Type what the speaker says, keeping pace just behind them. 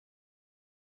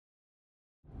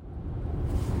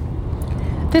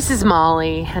This is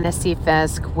Molly Hennessy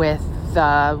Fisk with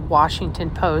the Washington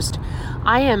Post.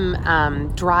 I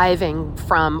am driving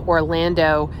from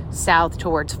Orlando south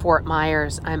towards Fort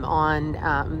Myers. I'm on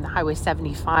Highway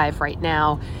 75 right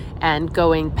now and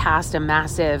going past a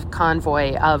massive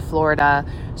convoy of Florida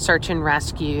search and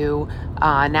rescue,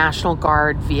 National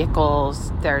Guard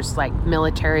vehicles. There's like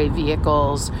military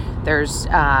vehicles. There's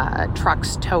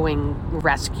trucks towing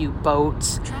rescue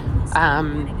boats.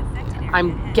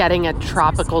 I'm getting a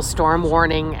tropical storm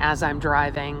warning as I'm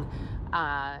driving.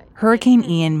 Hurricane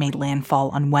Ian made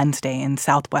landfall on Wednesday in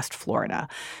southwest Florida,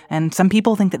 and some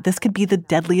people think that this could be the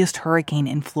deadliest hurricane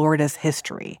in Florida's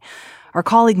history. Our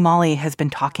colleague Molly has been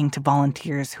talking to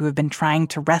volunteers who have been trying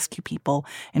to rescue people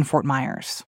in Fort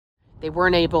Myers. They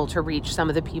weren't able to reach some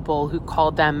of the people who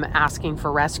called them asking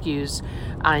for rescues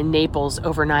in Naples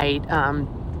overnight,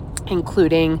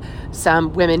 including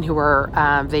some women who were,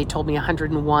 they told me,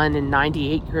 101 and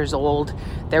 98 years old.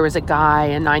 There was a guy,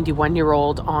 a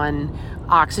 91-year-old, on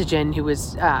oxygen who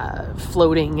was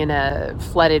floating in a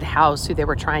flooded house who they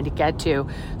were trying to get to.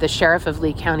 The sheriff of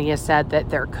Lee County has said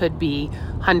that there could be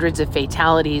hundreds of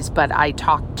fatalities, but I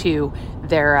talked to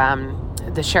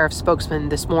the sheriff's spokesman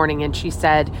this morning, and she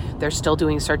said they're still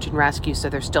doing search and rescue, so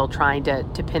they're still trying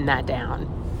to pin that down.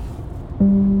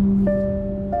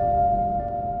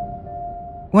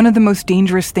 One of the most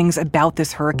dangerous things about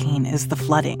this hurricane is the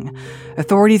flooding.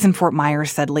 Authorities in Fort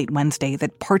Myers said late Wednesday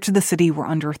that parts of the city were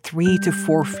under 3 to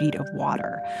 4 feet of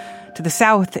water. To the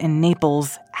south, in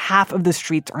Naples, half of the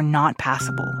streets are not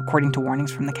passable, according to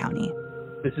warnings from the county.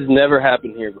 This has never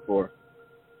happened here before.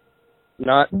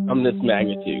 Not on this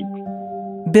magnitude.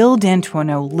 Bill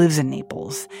D'Antuono lives in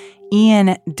Naples.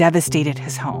 Ian devastated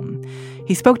his home.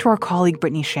 He spoke to our colleague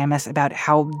Brittany Shamus about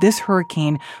how this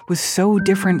hurricane was so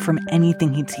different from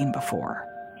anything he'd seen before.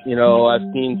 You know, I've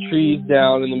seen trees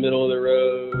down in the middle of the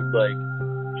road,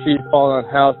 like trees falling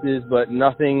on houses, but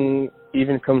nothing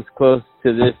even comes close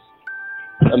to this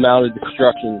amount of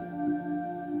destruction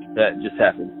that just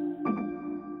happened.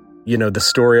 You know, the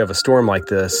story of a storm like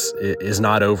this is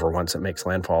not over once it makes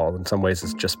landfall. In some ways,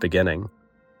 it's just beginning.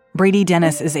 Brady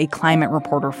Dennis is a climate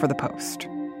reporter for The Post.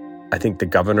 I think the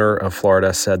governor of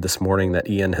Florida said this morning that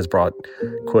Ian has brought,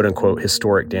 quote unquote,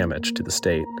 historic damage to the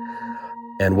state.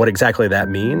 And what exactly that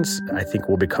means, I think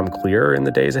will become clearer in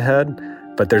the days ahead.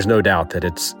 But there's no doubt that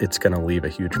it's going to leave a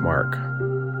huge mark.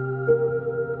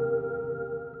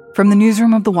 From the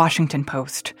newsroom of The Washington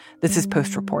Post, this is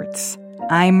Post Reports.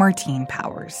 I'm Martine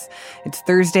Powers. It's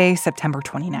Thursday, September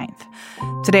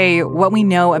 29th. Today, what we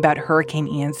know about Hurricane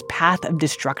Ian's path of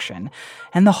destruction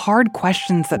and the hard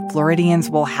questions that Floridians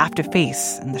will have to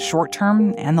face in the short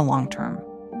term and the long term.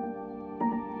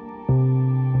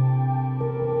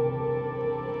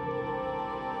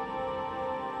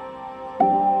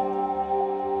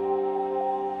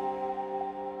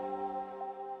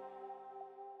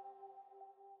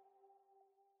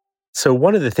 So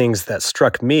one of the things that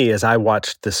struck me as I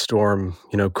watched this storm,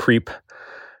 creep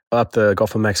up the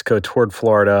Gulf of Mexico toward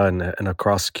Florida and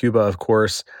across Cuba, of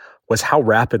course, was how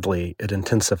rapidly it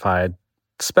intensified,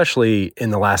 especially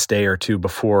in the last day or two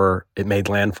before it made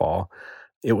landfall.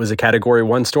 It was a Category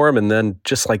 1 storm, and then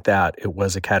just like that, it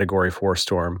was a Category 4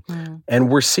 storm.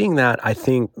 And we're seeing that, I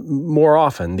think, more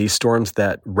often, these storms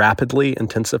that rapidly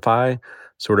intensify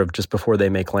sort of just before they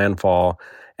make landfall.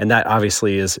 And that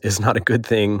obviously is not a good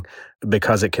thing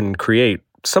because it can create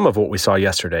some of what we saw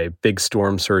yesterday, big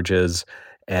storm surges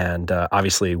and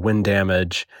obviously wind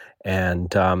damage, and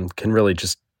can really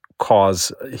just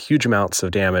cause huge amounts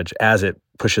of damage as it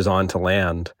pushes on to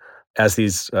land as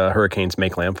these hurricanes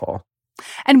make landfall.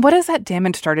 And what has that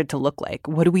damage started to look like?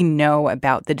 What do we know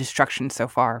about the destruction so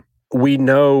far? We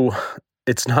know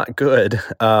it's not good,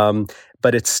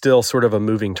 but it's still sort of a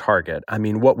moving target. I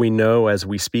mean, what we know as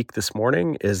we speak this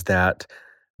morning is that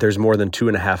there's more than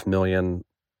 2.5 million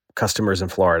customers in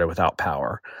Florida without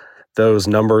power. Those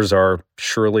numbers are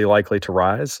surely likely to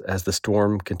rise as the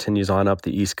storm continues on up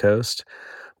the East Coast.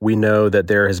 We know that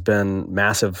there has been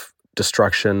massive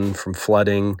destruction from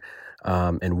flooding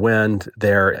and wind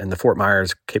there in the Fort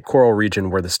Myers, Cape Coral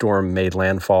region where the storm made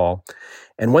landfall.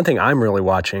 And one thing I'm really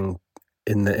watching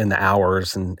in the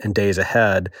hours and days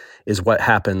ahead is what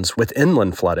happens with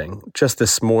inland flooding. Just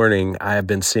this morning, I have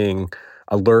been seeing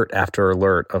alert after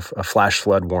alert of flash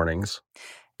flood warnings.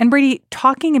 And Brady,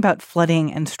 talking about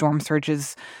flooding and storm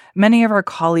surges, many of our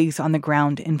colleagues on the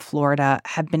ground in Florida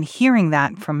have been hearing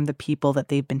that from the people that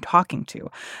they've been talking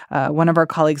to. One of our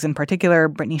colleagues in particular,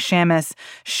 Brittany Shamus,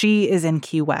 she is in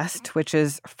Key West, which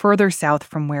is further south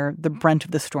from where the brunt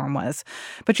of the storm was.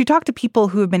 But she talked to people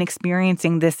who have been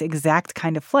experiencing this exact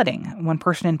kind of flooding. One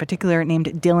person in particular named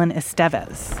Dylan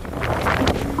Estevez.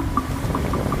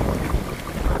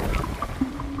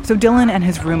 So Dylan and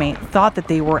his roommate thought that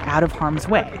they were out of harm's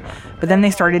way, but then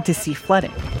they started to see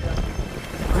flooding.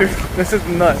 This is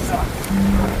nuts.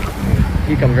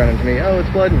 He comes running to me, oh, it's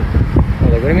flooding. I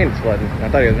was like, what do you mean it's flooding? And I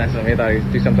thought he was messing with me. I thought he was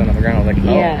do something on the ground. I was like,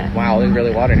 oh, yeah. Wow, there's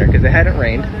really water in here. Because it hadn't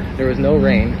rained. There was no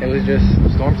rain. It was just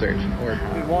storm surge.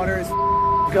 The water is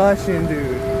gushing,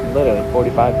 dude. Literally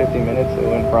 45, 50 minutes. It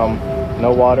went from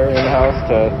no water in the house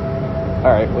to,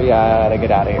 all right, we gotta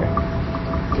get out of here.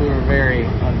 We were very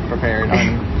unprepared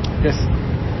on just,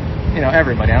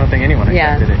 everybody. I don't think anyone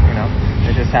expected it,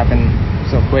 It just happened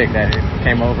so quick that it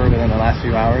came over within the last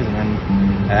few hours, and then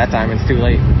at that time it's too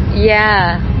late.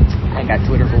 Yeah. I got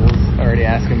Twitter fools already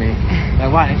asking me,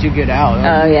 like, why didn't you get out?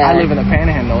 Oh, yeah. I live in the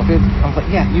Panhandle. I was like,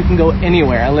 yeah, you can go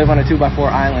anywhere. I live on a 2x4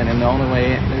 island, and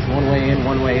there's one way in,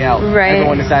 one way out. Right.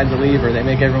 Everyone decides to leave, or they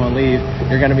make everyone leave.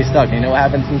 You're going to be stuck. And you know what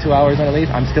happens in 2 hours when I leave?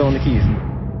 I'm still in the Keys.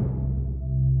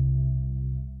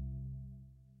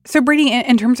 So Brady,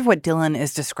 in terms of what Dylan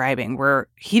is describing, where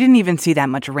he didn't even see that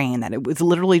much rain, that it was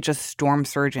literally just storm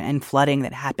surge and flooding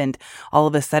that happened all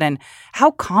of a sudden,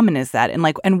 how common is that?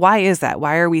 And why is that?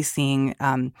 Why are we seeing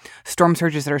storm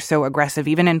surges that are so aggressive,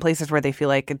 even in places where they feel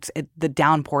like the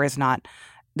downpour is not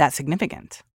that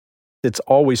significant? It's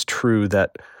always true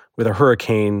that with a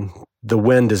hurricane, the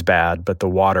wind is bad, but the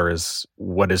water is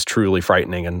what is truly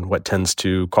frightening and what tends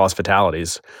to cause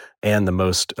fatalities and the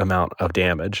most amount of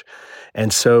damage.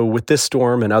 And so with this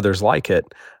storm and others like it,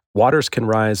 waters can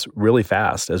rise really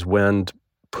fast as wind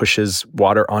pushes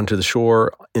water onto the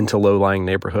shore, into low-lying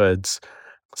neighborhoods,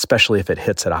 especially if it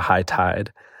hits at a high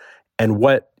tide. And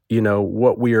what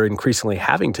we are increasingly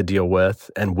having to deal with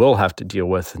and will have to deal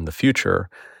with in the future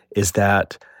is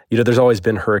that there's always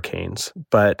been hurricanes,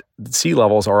 but sea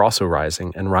levels are also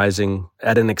rising and rising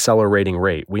at an accelerating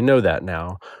rate. We know that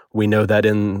now. We know that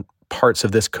in parts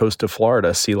of this coast of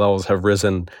Florida, sea levels have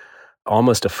risen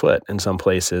almost a foot in some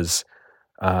places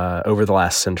over the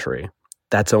last century.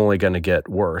 That's only going to get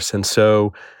worse. And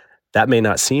so that may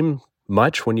not seem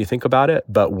much when you think about it,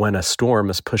 but when a storm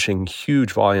is pushing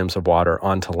huge volumes of water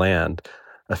onto land,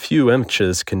 a few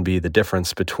inches can be the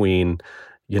difference between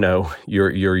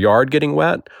your yard getting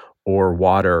wet or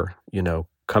water,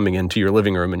 coming into your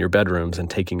living room and your bedrooms and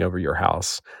taking over your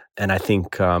house. And I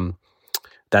think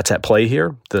that's at play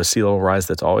here. The sea level rise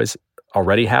that's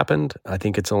already happened, I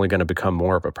think it's only going to become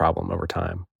more of a problem over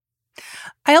time.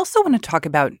 I also want to talk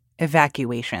about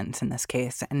evacuations in this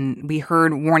case. And we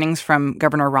heard warnings from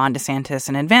Governor Ron DeSantis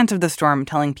in advance of the storm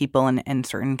telling people in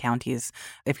certain counties,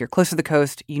 if you're close to the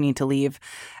coast, you need to leave.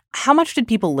 How much did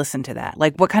people listen to that?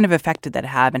 Like, what kind of effect did that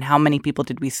have? And how many people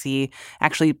did we see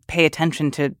actually pay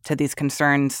attention to these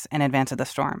concerns in advance of the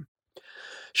storm?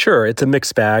 Sure. It's a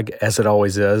mixed bag, as it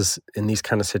always is in these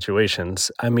kind of situations.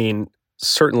 I mean,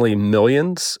 certainly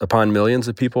millions upon millions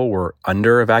of people were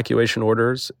under evacuation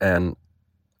orders and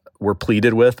were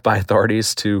pleaded with by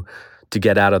authorities to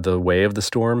get out of the way of the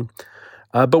storm.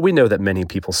 But we know that many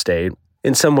people stayed.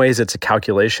 In some ways, it's a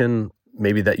calculation,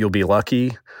 maybe that you'll be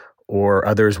lucky, or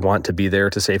others want to be there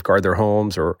to safeguard their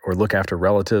homes or look after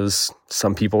relatives.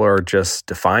 Some people are just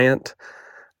defiant.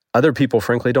 Other people,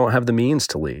 frankly, don't have the means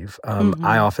to leave.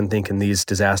 I often think in these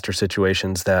disaster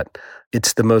situations that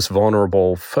it's the most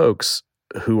vulnerable folks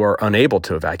who are unable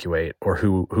to evacuate or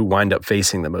who wind up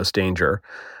facing the most danger.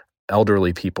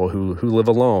 Elderly people who live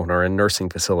alone or in nursing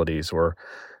facilities, or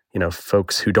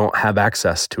folks who don't have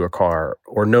access to a car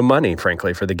or no money,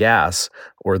 frankly, for the gas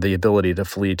or the ability to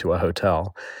flee to a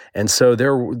hotel. And so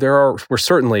there were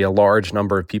certainly a large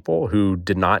number of people who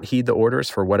did not heed the orders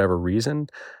for whatever reason.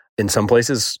 In some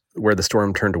places where the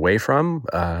storm turned away from,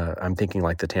 I'm thinking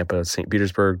like the Tampa, St.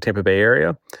 Petersburg, Tampa Bay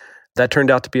area, that turned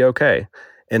out to be okay.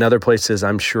 In other places,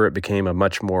 I'm sure it became a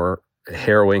much more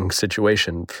harrowing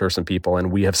situation for some people.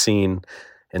 And we have seen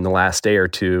in the last day or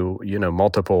two,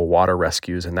 multiple water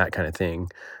rescues and that kind of thing,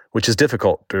 which is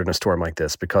difficult during a storm like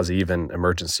this because even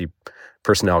emergency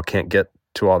personnel can't get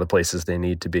to all the places they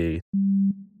need to be.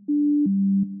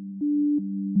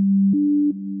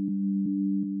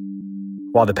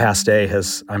 While the past day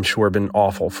has, I'm sure, been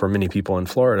awful for many people in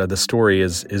Florida, the story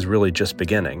is really just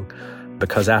beginning.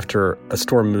 Because after a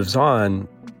storm moves on,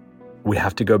 we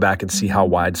have to go back and see how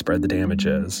widespread the damage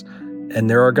is. And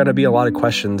there are going to be a lot of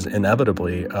questions,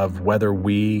 inevitably, of whether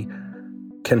we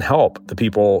can help the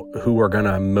people who are going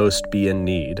to most be in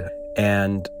need.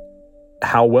 And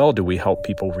how well do we help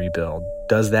people rebuild?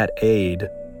 Does that aid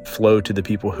flow to the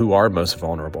people who are most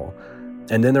vulnerable?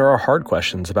 And then there are hard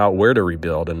questions about where to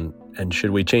rebuild and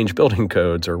should we change building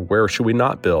codes or where should we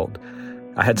not build?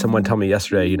 I had someone tell me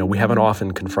yesterday, we haven't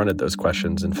often confronted those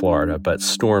questions in Florida, but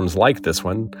storms like this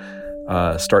one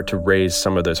start to raise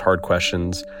some of those hard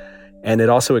questions. And it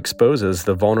also exposes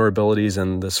the vulnerabilities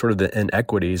and the sort of the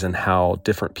inequities in how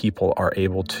different people are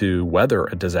able to weather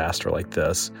a disaster like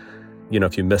this.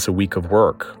 If you miss a week of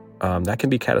work, that can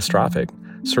be catastrophic.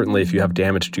 Certainly if you have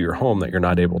damage to your home that you're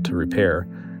not able to repair,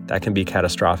 that can be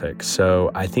catastrophic.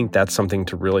 So I think that's something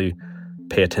to really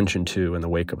pay attention to in the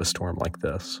wake of a storm like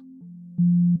this.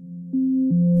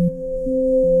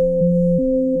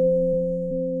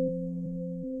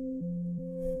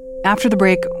 After the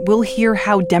break, we'll hear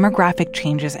how demographic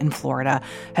changes in Florida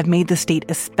have made the state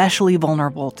especially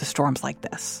vulnerable to storms like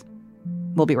this.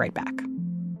 We'll be right back.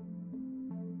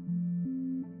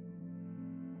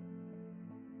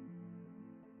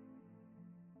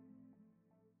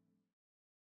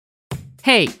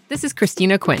 Hey, this is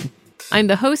Christina Quinn. I'm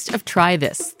the host of Try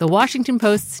This, the Washington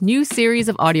Post's new series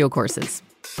of audio courses.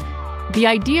 The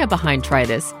idea behind Try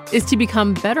This is to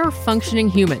become better functioning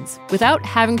humans without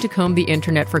having to comb the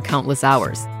internet for countless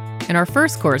hours. In our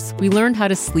first course, we learned how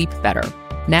to sleep better.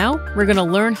 Now, we're going to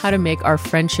learn how to make our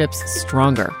friendships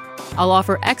stronger. I'll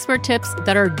offer expert tips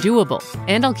that are doable,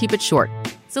 and I'll keep it short.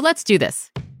 So let's do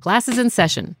this. Class is in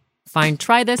session. Find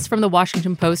Try This from the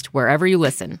Washington Post wherever you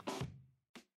listen.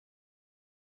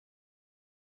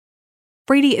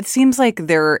 Brady, it seems like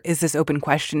there is this open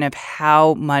question of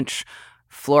how much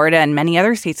Florida and many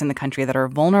other states in the country that are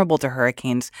vulnerable to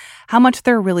hurricanes, how much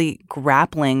they're really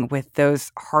grappling with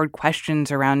those hard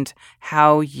questions around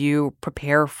how you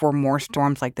prepare for more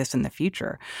storms like this in the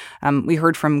future. We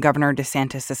heard from Governor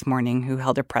DeSantis this morning, who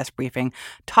held a press briefing,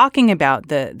 talking about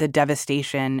the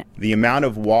devastation. The amount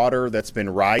of water that's been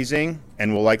rising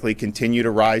and will likely continue to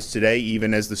rise today,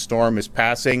 even as the storm is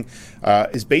passing,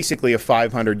 is basically a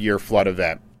 500-year flood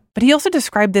event. But he also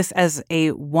described this as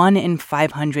a 1 in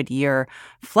 500-year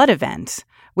flood event,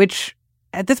 which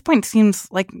at this point seems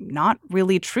like not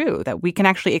really true, that we can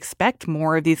actually expect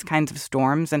more of these kinds of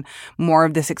storms and more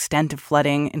of this extent of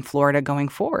flooding in Florida going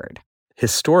forward.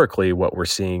 Historically, what we're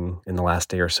seeing in the last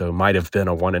day or so might have been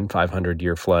a 1 in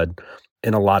 500-year flood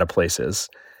in a lot of places.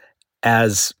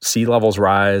 As sea levels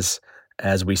rise,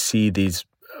 as we see these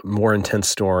more intense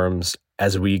storms,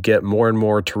 as we get more and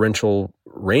more torrential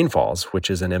rainfalls, which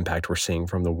is an impact we're seeing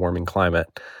from the warming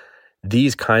climate,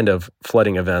 these kind of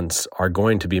flooding events are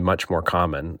going to be much more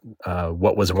common.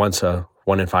 What was once a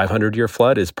 1 in 500-year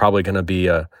flood is probably going to be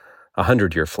a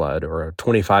 100-year flood or a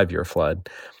 25-year flood.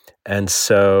 And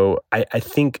so I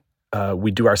think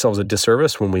we do ourselves a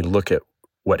disservice when we look at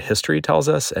what history tells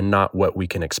us and not what we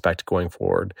can expect going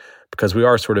forward, because we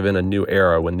are sort of in a new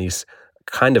era when these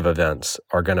kind of events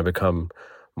are going to become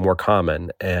more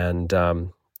common. And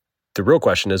the real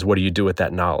question is, what do you do with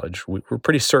that knowledge? We're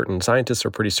pretty certain, scientists are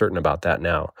pretty certain about that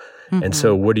now. Mm-hmm. And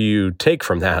so what do you take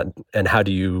from that, and how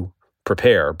do you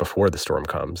prepare before the storm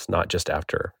comes, not just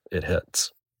after it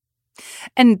hits?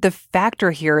 And the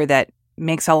factor here that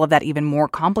makes all of that even more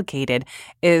complicated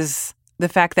is the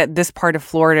fact that this part of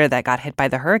Florida that got hit by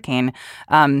the hurricane,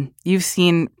 you've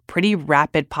seen pretty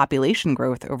rapid population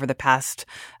growth over the past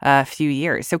few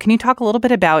years. So can you talk a little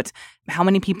bit about how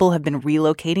many people have been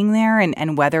relocating there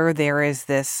and whether there is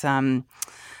this kind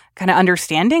of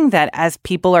understanding that as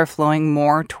people are flowing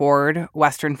more toward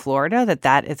Western Florida,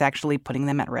 that is actually putting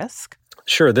them at risk?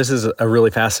 Sure. This is a really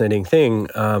fascinating thing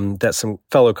that some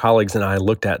fellow colleagues and I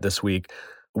looked at this week.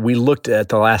 We looked at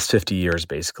the last 50 years,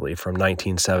 basically, from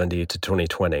 1970 to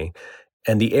 2020.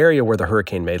 And the area where the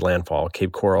hurricane made landfall,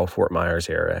 Cape Coral, Fort Myers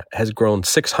area, has grown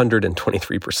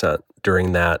 623%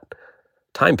 during that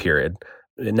time period.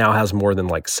 It now has more than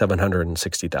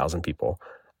 760,000 people.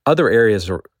 Other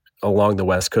areas along the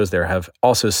West Coast there have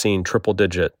also seen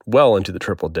well into the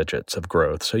triple digits of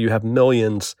growth. So you have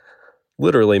millions,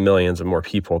 literally millions of more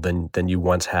people than you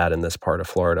once had in this part of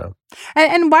Florida.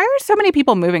 And why are so many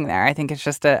people moving there? I think it's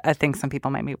just a thing some people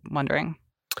might be wondering.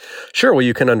 Sure. Well,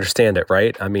 you can understand it,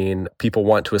 right? I mean, people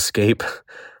want to escape,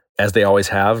 as they always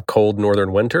have, cold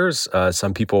northern winters.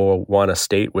 Some people want a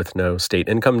state with no state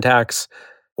income tax.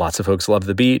 Lots of folks love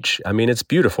the beach. I mean, it's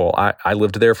beautiful. I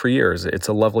lived there for years. It's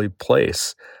a lovely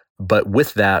place. But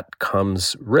with that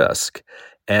comes risk.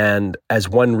 And as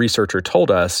one researcher told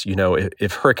us,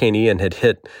 if Hurricane Ian had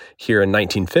hit here in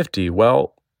 1950,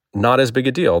 well, not as big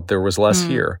a deal. There was less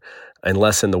here and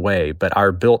less in the way. But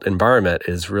our built environment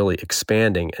is really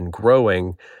expanding and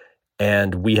growing.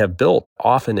 And we have built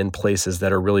often in places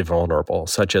that are really vulnerable,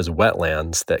 such as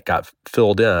wetlands that got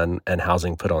filled in and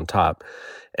housing put on top.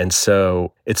 And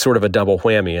so it's sort of a double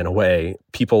whammy in a way.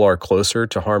 People are closer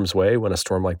to harm's way when a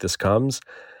storm like this comes.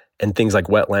 And things like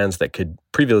wetlands that could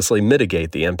previously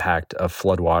mitigate the impact of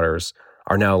floodwaters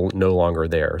are now no longer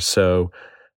there. So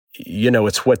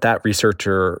it's what that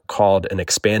researcher called an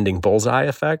expanding bullseye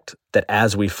effect, that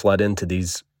as we flood into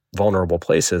these vulnerable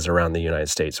places around the United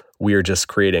States, we are just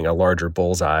creating a larger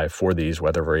bullseye for these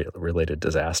weather-related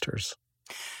disasters.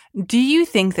 Do you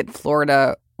think that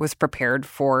Florida was prepared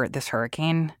for this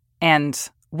hurricane? And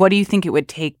what do you think it would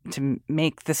take to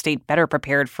make the state better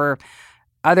prepared for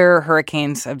other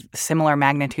hurricanes of similar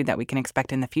magnitude that we can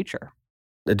expect in the future?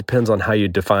 It depends on how you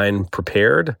define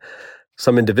prepared.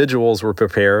 Some individuals were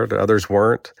prepared, others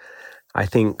weren't. I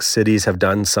think cities have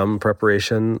done some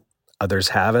preparation, others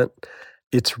haven't.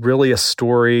 It's really a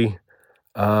story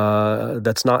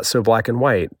that's not so black and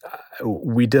white.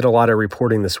 We did a lot of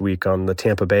reporting this week on the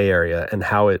Tampa Bay area and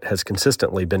how it has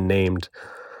consistently been named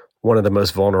one of the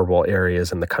most vulnerable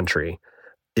areas in the country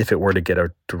if it were to get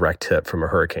a direct hit from a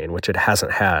hurricane, which it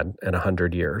hasn't had in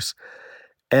 100 years.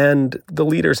 And the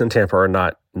leaders in Tampa are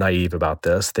not naive about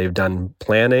this. They've done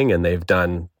planning, and they've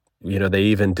done, they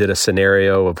even did a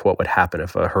scenario of what would happen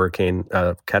if a hurricane,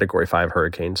 Category 5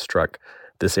 hurricane struck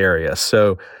this area.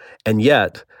 So, and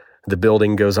yet the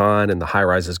building goes on and the high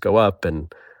rises go up,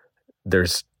 and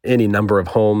there's any number of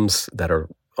homes that are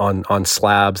on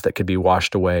slabs that could be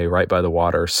washed away right by the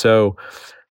water. So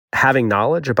having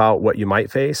knowledge about what you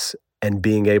might face and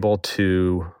being able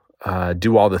to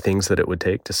do all the things that it would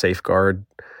take to safeguard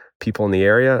people in the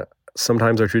area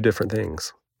sometimes are two different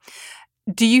things.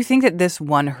 Do you think that this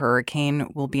one hurricane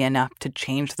will be enough to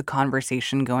change the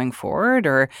conversation going forward,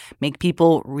 or make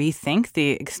people rethink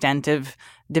the extent of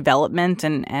development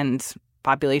and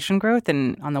population growth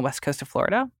on the west coast of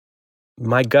Florida?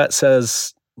 My gut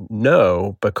says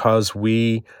no, because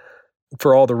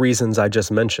for all the reasons I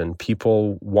just mentioned,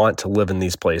 people want to live in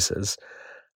these places.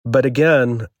 But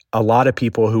again, a lot of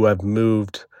people who have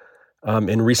moved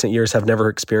in recent years have never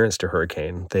experienced a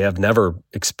hurricane. They have never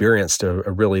experienced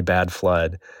a really bad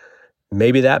flood.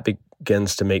 Maybe that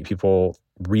begins to make people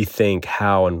rethink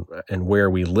how and where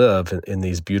we live in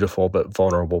these beautiful but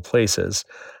vulnerable places.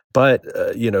 But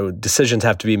decisions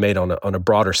have to be made on a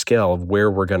broader scale of where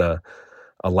we're going to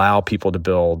allow people to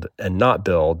build and not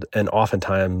build. And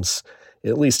oftentimes,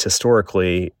 at least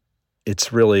historically,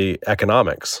 it's really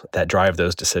economics that drive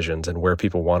those decisions and where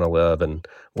people want to live and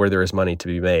where there is money to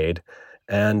be made.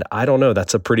 And I don't know,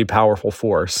 that's a pretty powerful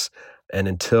force. And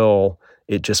until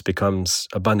it just becomes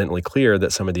abundantly clear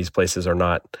that some of these places are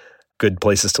not good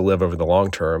places to live over the long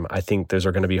term, I think those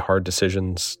are going to be hard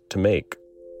decisions to make.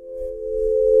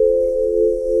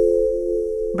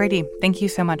 Brady, thank you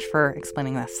so much for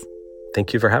explaining this.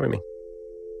 Thank you for having me.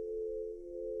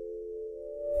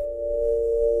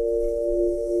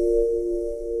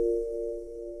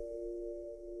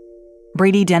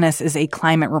 Brady Dennis is a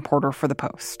climate reporter for The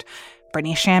Post.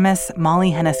 Brittany Shamus, Molly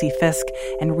Hennessy-Fisk,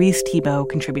 and Reese Tebow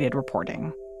contributed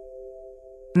reporting.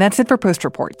 And that's it for Post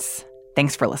Reports.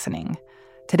 Thanks for listening.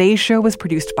 Today's show was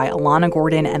produced by Alana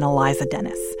Gordon and Eliza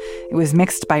Dennis. It was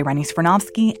mixed by Rennie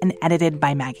Svirnovsky and edited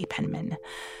by Maggie Penman.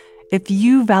 If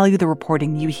you value the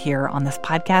reporting you hear on this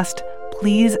podcast,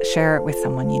 please share it with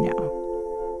someone you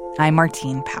know. I'm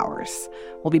Martine Powers.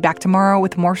 We'll be back tomorrow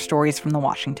with more stories from The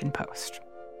Washington Post.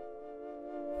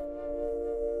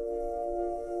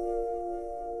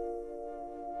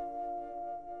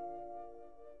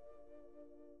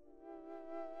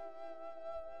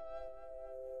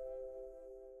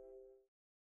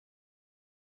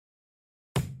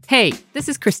 Hey, this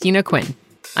is Christina Quinn.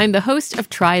 I'm the host of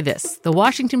Try This, the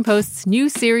Washington Post's new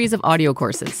series of audio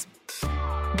courses.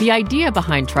 The idea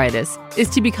behind Try This is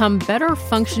to become better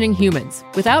functioning humans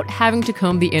without having to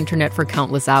comb the internet for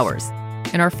countless hours.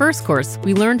 In our first course,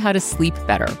 we learned how to sleep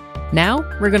better. Now,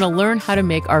 we're going to learn how to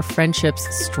make our friendships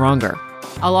stronger.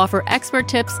 I'll offer expert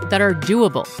tips that are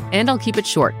doable, and I'll keep it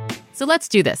short. So let's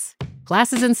do this.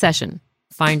 Class is in session.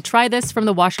 Find Try This from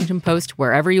the Washington Post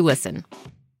wherever you listen.